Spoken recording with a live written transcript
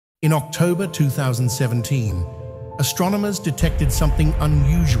In October 2017, astronomers detected something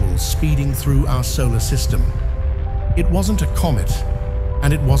unusual speeding through our solar system. It wasn't a comet,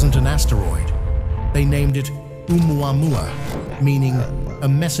 and it wasn't an asteroid. They named it Oumuamua, meaning a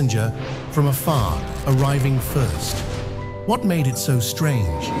messenger from afar, arriving first. What made it so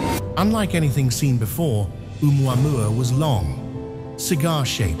strange? Unlike anything seen before, Oumuamua was long,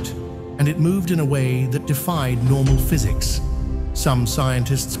 cigar-shaped, and it moved in a way that defied normal physics. Some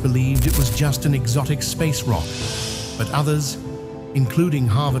scientists believed it was just an exotic space rock, but others, including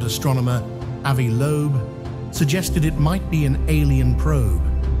Harvard astronomer Loeb, suggested it might be an alien probe.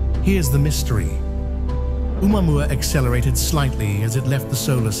 Here's the mystery. Oumuamua accelerated slightly as it left the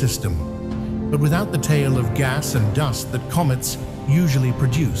solar system, but without the tail of gas and dust that comets usually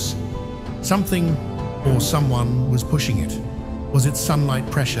produce. Something or someone was pushing it. Was it sunlight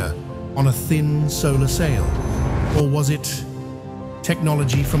pressure on a thin solar sail? Or was it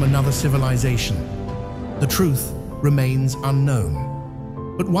technology from another civilization? The truth remains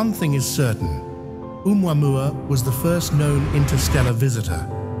unknown. But one thing is certain. Oumuamua was the first known interstellar visitor,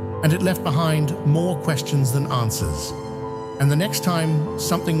 and it left behind more questions than answers. And the next time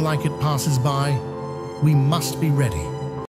something like it passes by, we must be ready.